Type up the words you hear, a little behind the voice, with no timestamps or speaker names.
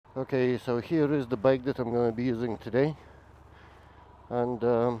Okay, so here is the bike that I'm going to be using today, and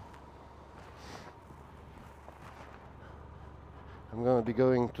I'm going to be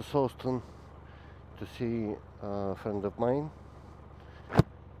going to Sawston to see a friend of mine,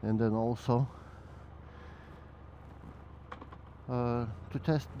 and then also to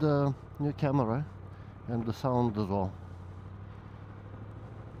test the new camera and the sound as well.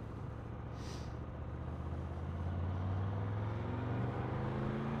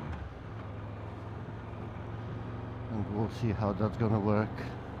 And we'll see how that's gonna work.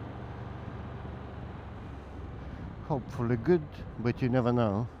 Hopefully good, but you never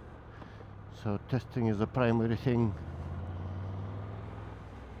know. So testing is the primary thing.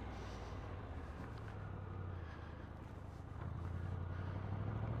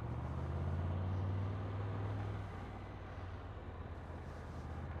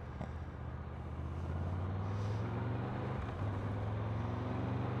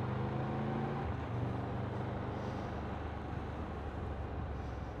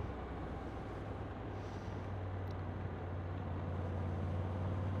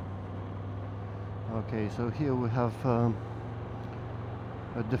 Okay, so here we have a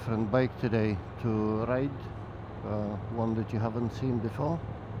different bike today to ride, one that you haven't seen before.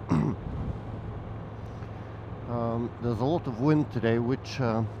 There's a lot of wind today, which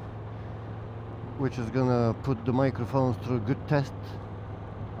is gonna put the microphones through a good test.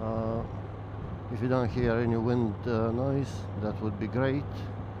 If you don't hear any wind noise, that would be great.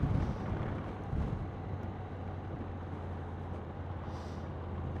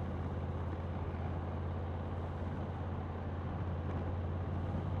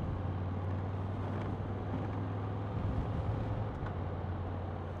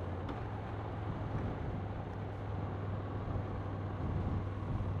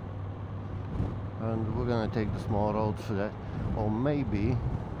 And we're gonna take the small roads for that, or maybe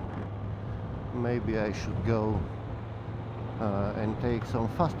I should go and take some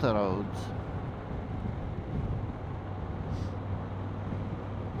faster roads.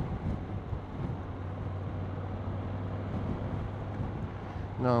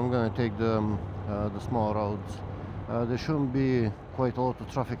 No, I'm gonna take the small roads. There shouldn't be quite a lot of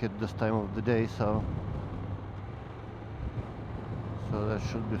traffic at this time of the day, so that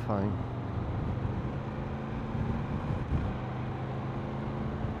should be fine.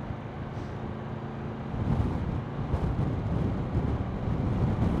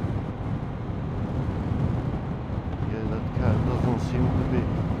 Seem to be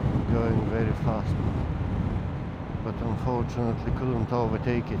going very fast, but unfortunately couldn't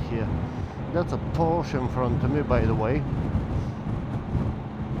overtake it here. That's a Porsche in front of me, by the way,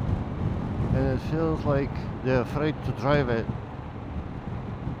 and it feels like they're afraid to drive it.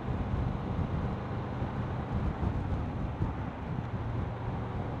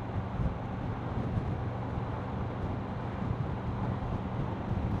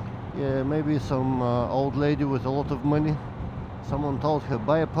 Yeah, maybe some old lady with a lot of money. Someone told her,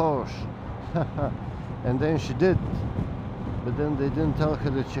 buy a Porsche. And then she did. But then they didn't tell her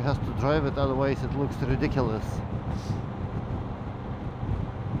that she has to drive it, otherwise it looks ridiculous.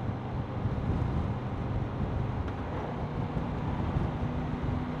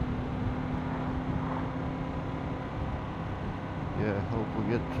 Yeah, I hope we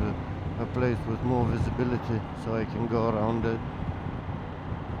get to a place with more visibility so I can go around it.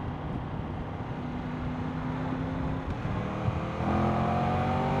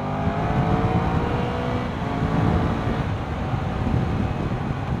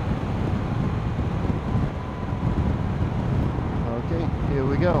 Here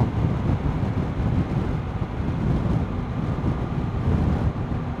we go.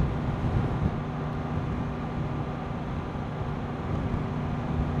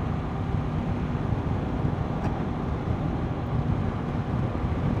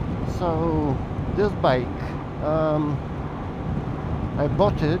 So this bike, I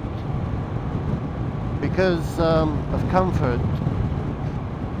bought it because of comfort.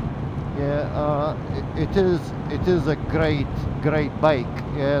 Yeah, it is a great bike.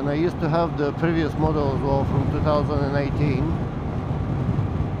 Yeah, and I used to have the previous model as well from 2018.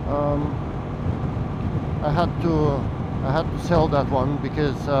 I had to sell that one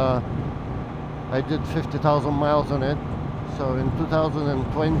because I did 50,000 miles on it. So in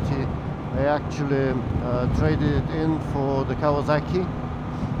 2020 I actually traded it in for the Kawasaki,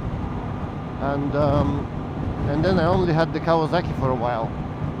 and then I only had the Kawasaki for a while.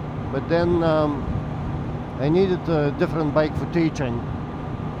 But then I needed a different bike for teaching.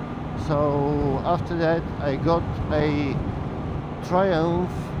 So after that I got a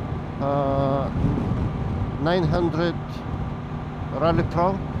Triumph 900 Rally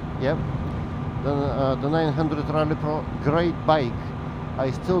Pro, Yep, the 900 Rally Pro, great bike. I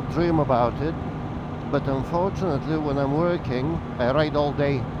still dream about it, but unfortunately when I'm working I ride all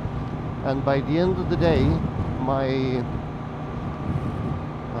day, and by the end of the day my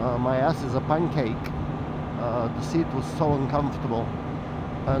my ass is a pancake. The seat was so uncomfortable,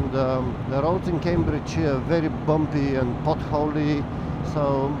 and the roads in Cambridge here are very bumpy and potholy,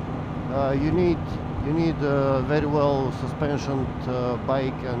 so you need a very well suspensioned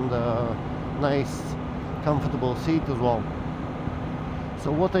bike and nice comfortable seat as well.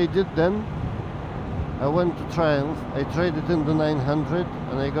 So what I did then, I went to Triumph, I traded in the 900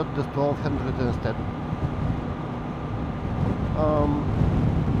 and I got the 1200 instead.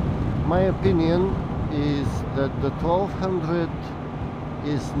 My opinion is that the 1200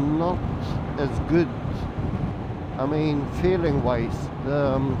 is not as good. I mean, feeling wise,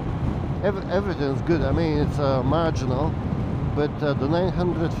 everything's good. I mean, it's marginal, but the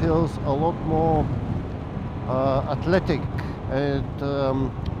 900 feels a lot more athletic, and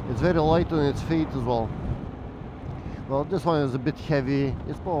it's very light on its feet as well. Well, this one is a bit heavy.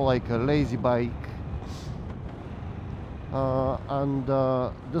 It's more like a lazy bike. And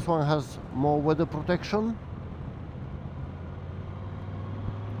this one has more weather protection,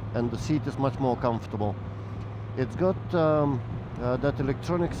 and the seat is much more comfortable. It's got that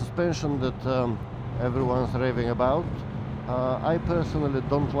electronic suspension that everyone's raving about. I personally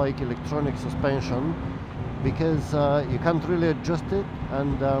don't like electronic suspension because you can't really adjust it,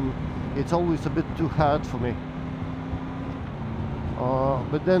 and it's always a bit too hard for me.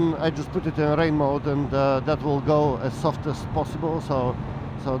 But then I just put it in rain mode, and that will go as soft as possible, so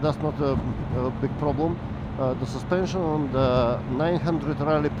that's not a big problem. The suspension on the 900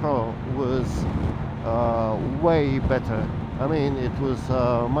 Rally Pro was way better. I mean, it was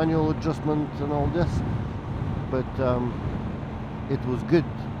manual adjustment and all this, but it was good.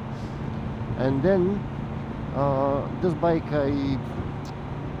 And then this bike,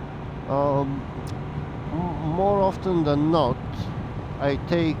 more often than not, I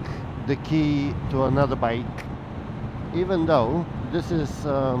take the key to another bike, even though this is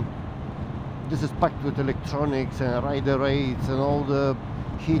packed with electronics and rider aids and all the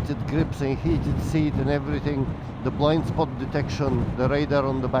heated grips and heated seat and everything, the blind spot detection, the radar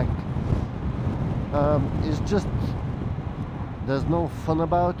on the back. It's just, there's no fun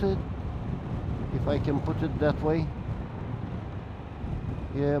about it, if I can put it that way.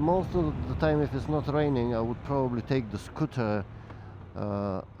 Yeah, most of the time if it's not raining I would probably take the scooter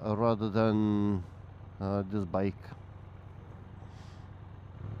rather than this bike.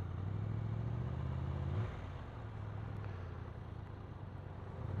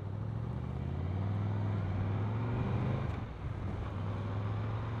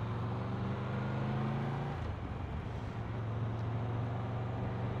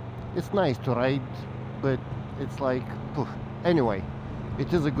 It's nice to ride, but it's like, poof. Anyway,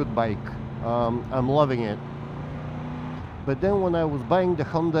 it is a good bike. I'm loving it. But then when I was buying the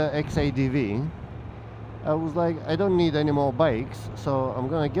Honda XADV, I was like, I don't need any more bikes, so I'm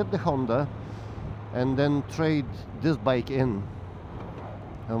gonna get the Honda and then trade this bike in.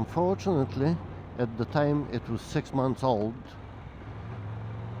 Unfortunately, at the time it was 6 months old,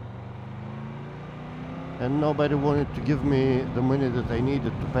 and nobody wanted to give me the money that I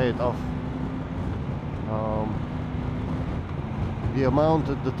needed to pay it off. The amount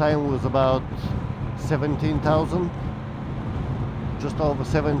at the time was about 17,000. Just over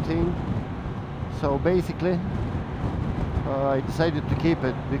 17. So basically I decided to keep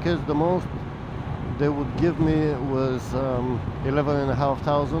it because the most they would give me was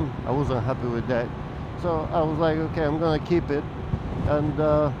 11,500. I wasn't happy with that, so I was like, okay, I'm gonna keep it and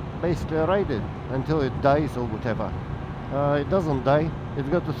basically ride it until it dies or whatever. It doesn't die. It's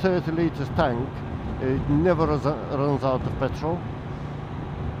got a 30 liters tank. It never runs out of petrol.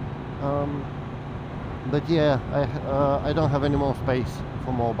 But yeah, I don't have any more space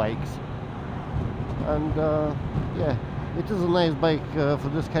for more bikes, and yeah, it is a nice bike for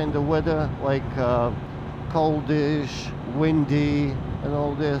this kind of weather, like coldish, windy and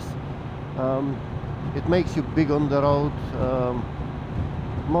all this. It makes you big on the road.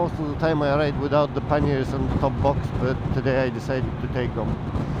 Most of the time I ride without the panniers and the top box, but today I decided to take them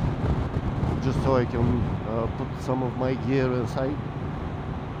just so I can put some of my gear inside.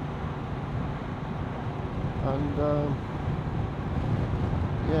 And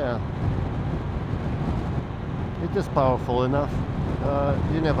yeah, it is powerful enough.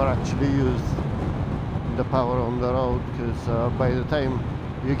 You never actually use the power on the road because by the time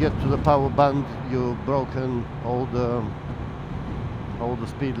you get to the power band you've broken all the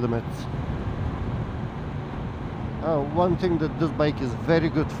speed limits. One thing that this bike is very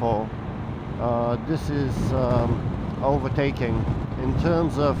good for, this is overtaking. In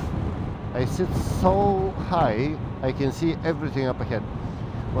terms of, I sit so high, I can see everything up ahead.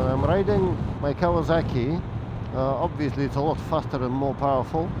 When I'm riding my Kawasaki, obviously it's a lot faster and more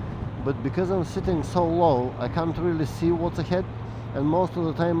powerful, but because I'm sitting so low, I can't really see what's ahead, and most of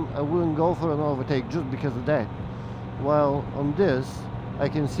the time I wouldn't go for an overtake just because of that. While on this, I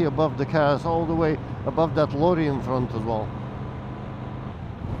can see above the cars, all the way above that lorry in front as well.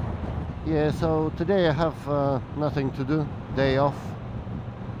 Yeah, so today I have nothing to do, day off,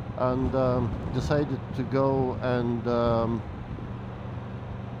 and decided to go and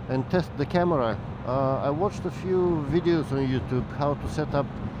test the camera. I watched a few videos on YouTube how to set up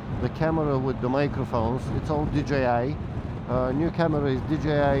the camera with the microphones. It's all DJI. New camera is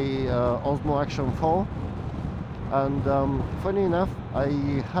DJI Osmo Action 4. And funny enough, I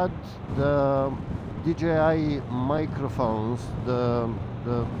had the DJI microphones, the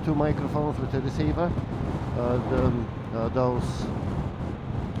two microphones with a receiver,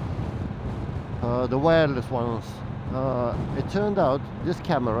 the wireless ones. It turned out this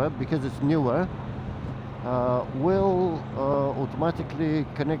camera, because it's newer, will automatically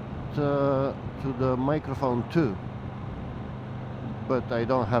connect to the microphone too, but I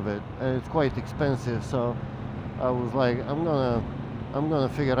don't have it, and it's quite expensive. So I was like, I'm gonna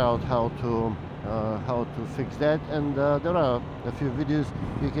figure out how to fix that, and there are a few videos.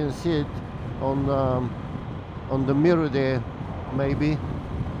 You can see it on the mirror there, maybe,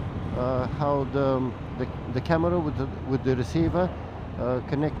 how the camera with the receiver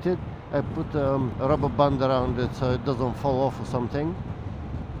connected. I put a rubber band around it so it doesn't fall off or something.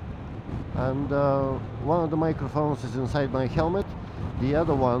 And one of the microphones is inside my helmet. The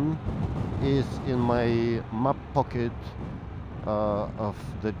other one is in my map pocket of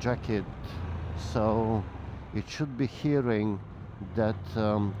the jacket, so it should be hearing that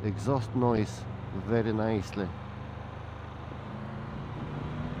exhaust noise very nicely.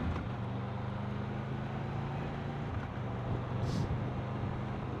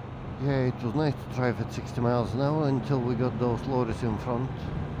 Yeah, it was nice to drive at 60 miles an hour until we got those lorries in front.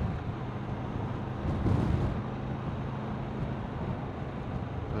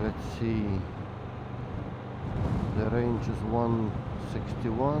 Let's see, the range is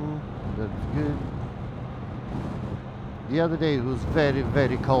 161, that's good. The other day it was very,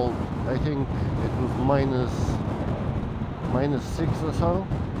 very cold. I think it was minus 6 or so,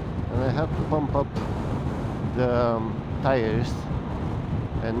 and I had to pump up the tires,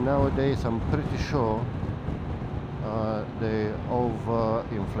 and nowadays I'm pretty sure they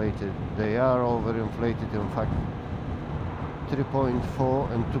overinflated. They are overinflated, in fact.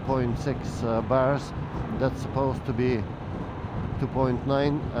 3.4 and 2.6 bars. That's supposed to be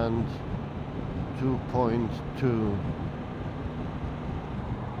 2.9 and 2.2.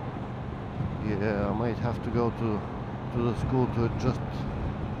 Yeah, I might have to go to the school to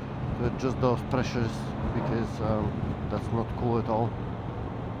adjust those pressures, because that's not cool at all.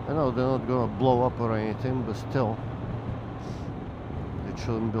 I know they're not gonna blow up or anything, but still, it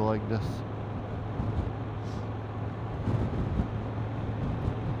shouldn't be like this.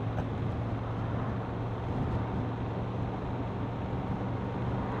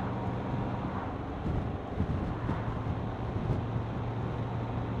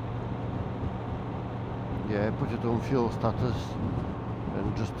 Yeah, I put it on fuel status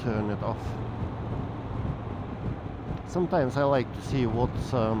and just turn it off. Sometimes I like to see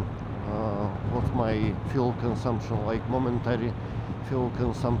what's my fuel consumption, like momentary fuel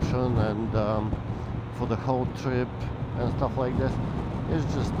consumption, and for the whole trip and stuff like this.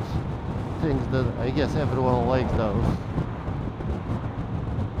 It's just things that I guess everyone likes those.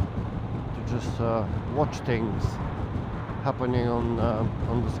 To just watch things happening on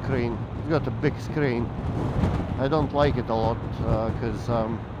the screen. It's got a big screen. I don't like it a lot because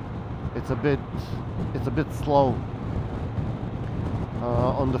it's a bit slow.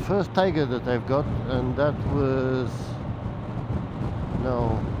 On the first Tiger that I've got, and that was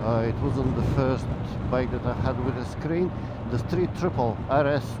it wasn't the first bike that I had with a screen. The Street Triple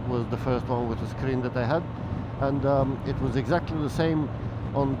RS was the first one with a screen that I had, and it was exactly the same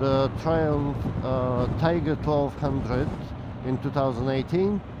on the Triumph Tiger 1200 in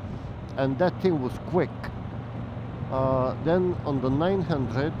 2018, and that thing was quick. Then on the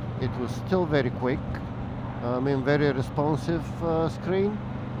 900 it was still very quick, I mean very responsive screen,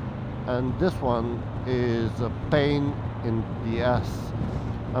 and this one is a pain in the ass.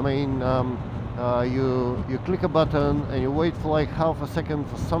 I mean, you click a button and you wait for like half a second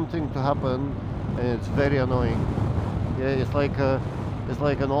for something to happen, and it's very annoying. Yeah, it's like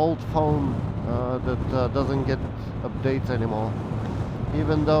an old phone that doesn't get updates anymore,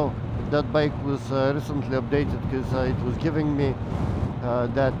 even though that bike was recently updated, because it was giving me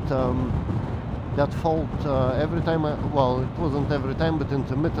that fault every time well, it wasn't every time, but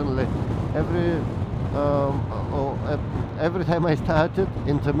intermittently every time I started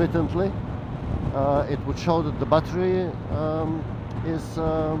intermittently, it would show that the battery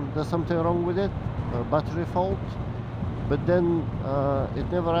there's something wrong with it, a battery fault. But then it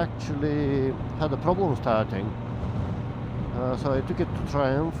never actually had a problem starting. So I took it to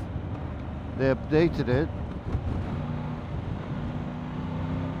Triumph. They updated it.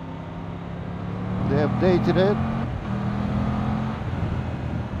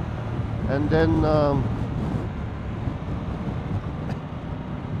 And then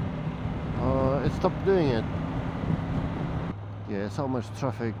it stopped doing it. Yeah, so much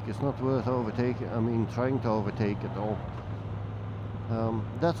traffic, it's not worth overtaking, trying to overtake at all.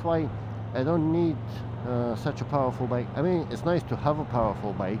 That's why I don't need such a powerful bike. It's nice to have a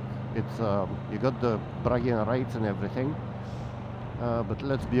powerful bike. It's you got the bragging rights and everything. But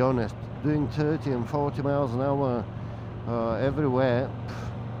let's be honest, doing 30 and 40 miles an hour everywhere,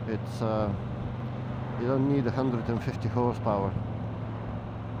 it's you don't need 150 horsepower.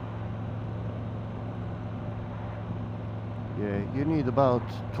 Yeah, you need about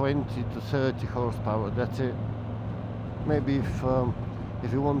 20 to 30 horsepower, that's it. Maybe if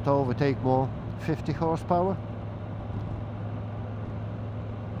you want to overtake more, 50 horsepower.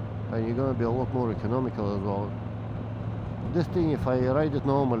 And you're going to be a lot more economical as well. This thing, if I ride it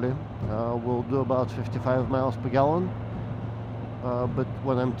normally, will do about 55 miles per gallon. But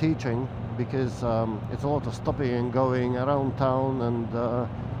when I'm teaching, because it's a lot of stopping and going around town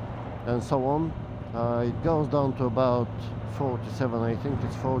and so on, it goes down to about 47. I think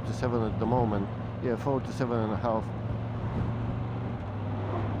it's 47 at the moment. Yeah, 47 and a half.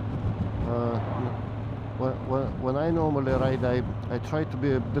 When I normally ride, I try to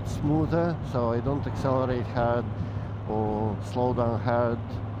be a bit smoother, so I don't accelerate hard or slow down hard.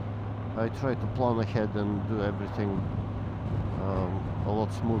 I try to plan ahead and do everything a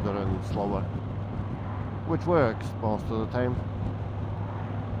lot smoother and slower, which works most of the time.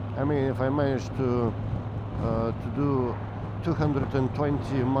 If I manage to do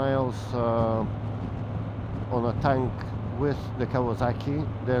 220 miles on a tank with the Kawasaki,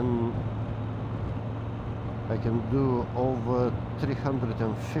 then I can do over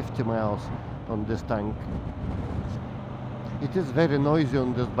 350 miles on this tank. It is very noisy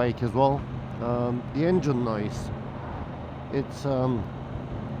on this bike as well. The engine noise, it's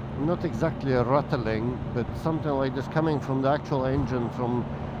not exactly a rattling, but something like this coming from the actual engine from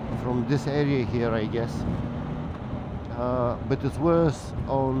this area here, I guess. But it's worse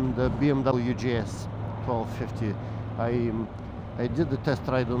on the BMW GS 1250. I did the test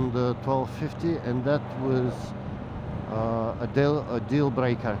ride on the 1250, and that was a deal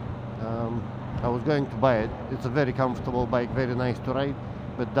breaker. I was going to buy it. It's a very comfortable bike, very nice to ride,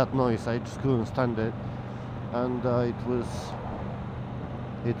 but that noise, I just couldn't stand it. And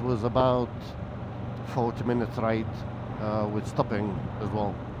it was about 40 minutes ride with stopping as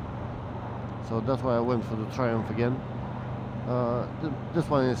well. So that's why I went for the Triumph again. This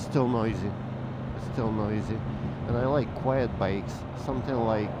one is still noisy. It's still noisy. And I like quiet bikes, something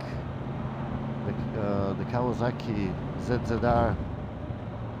like the Kawasaki ZZR.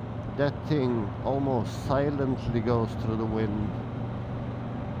 That thing almost silently goes through the wind,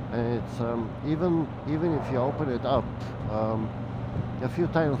 and it's even if you open it up, a few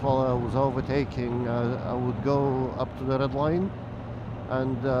times while I was overtaking, I would go up to the red line,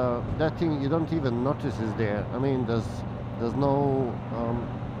 and that thing you don't even notice is there. There's no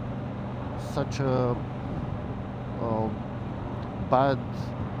such a bad,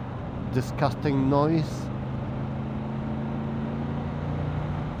 disgusting noise.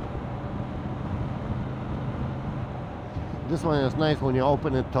 This one is nice when you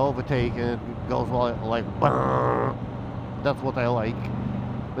open it to overtake and it goes like brrr. That's what I like.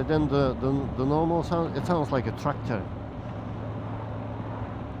 But then the normal sound, it sounds like a tractor,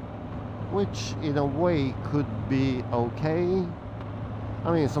 which in a way could be okay.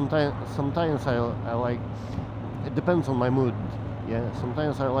 Sometimes I like, it depends on my mood. Yeah,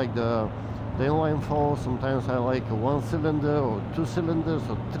 sometimes I like the inline four, sometimes I like a 1 cylinder or 2 cylinders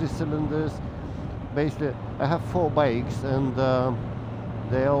or 3 cylinders. Basically, I have 4 bikes, and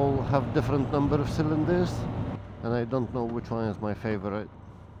they all have different number of cylinders, and I don't know which one is my favorite.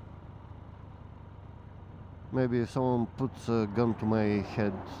 Maybe if someone puts a gun to my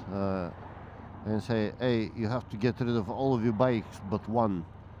head and say, hey, you have to get rid of all of your bikes but one,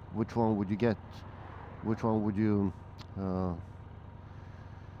 which one would you get? Which one would you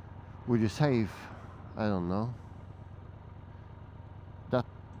save? I don't know.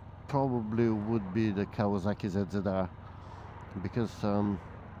 probably would be the Kawasaki ZZR, because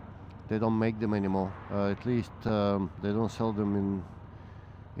they don't make them anymore. At least they don't sell them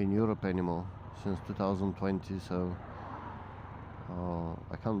in Europe anymore since 2020. So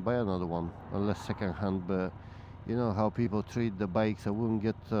I can't buy another one unless second-hand. But you know how people treat the bikes. I wouldn't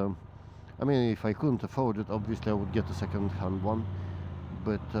get. I mean, if I couldn't afford it, obviously I would get a second-hand one.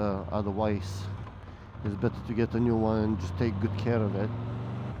 But otherwise, it's better to get a new one and just take good care of it.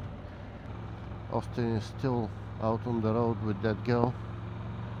 Austin is still out on the road with that girl.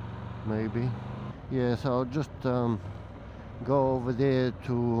 Maybe. Yes, I'll just go over there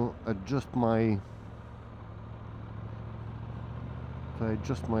to adjust my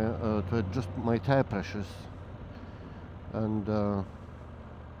tire pressures, and then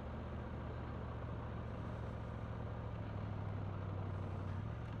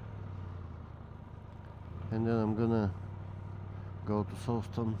I'm gonna go to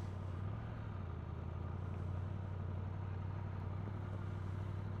Sawston.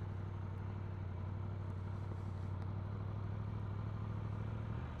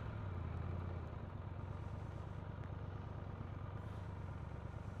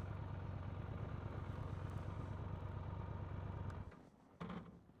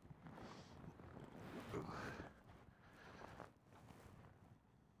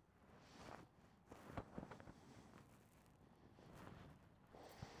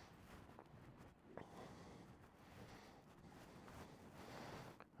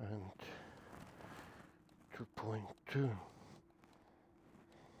 And 2.2.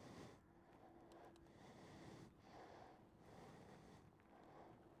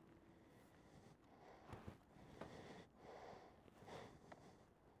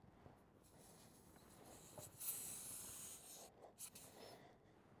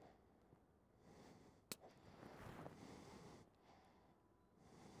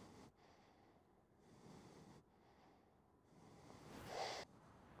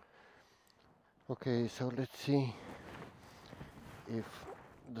 Okay, so let's see if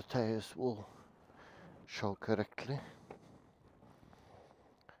the tires will show correctly.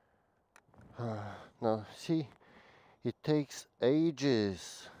 Now see, it takes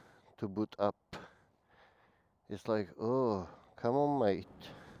ages to boot up. It's like, oh, come on mate,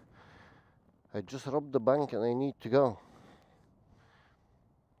 I just robbed the bank and I need to go.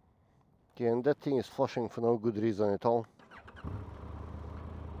 Yeah, and that thing is flushing for no good reason at all.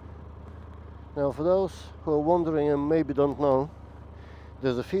 Now for those who are wondering and maybe don't know,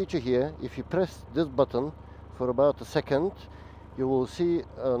 there's a feature here. If you press this button for about a second, you will see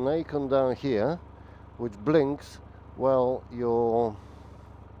an icon down here which blinks while your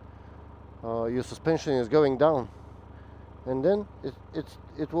suspension is going down, and then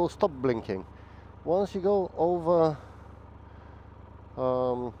it will stop blinking. Once you go over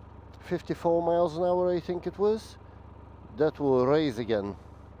 54 miles an hour, I think it was, that will raise again.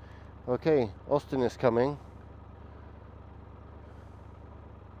 Okay, Austin is coming.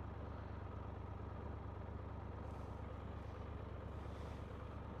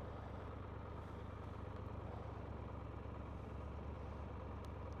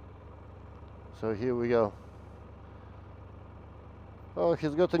 So here we go. Oh,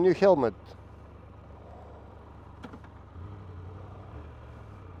 he's got a new helmet.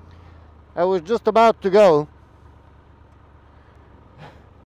 I was just about to go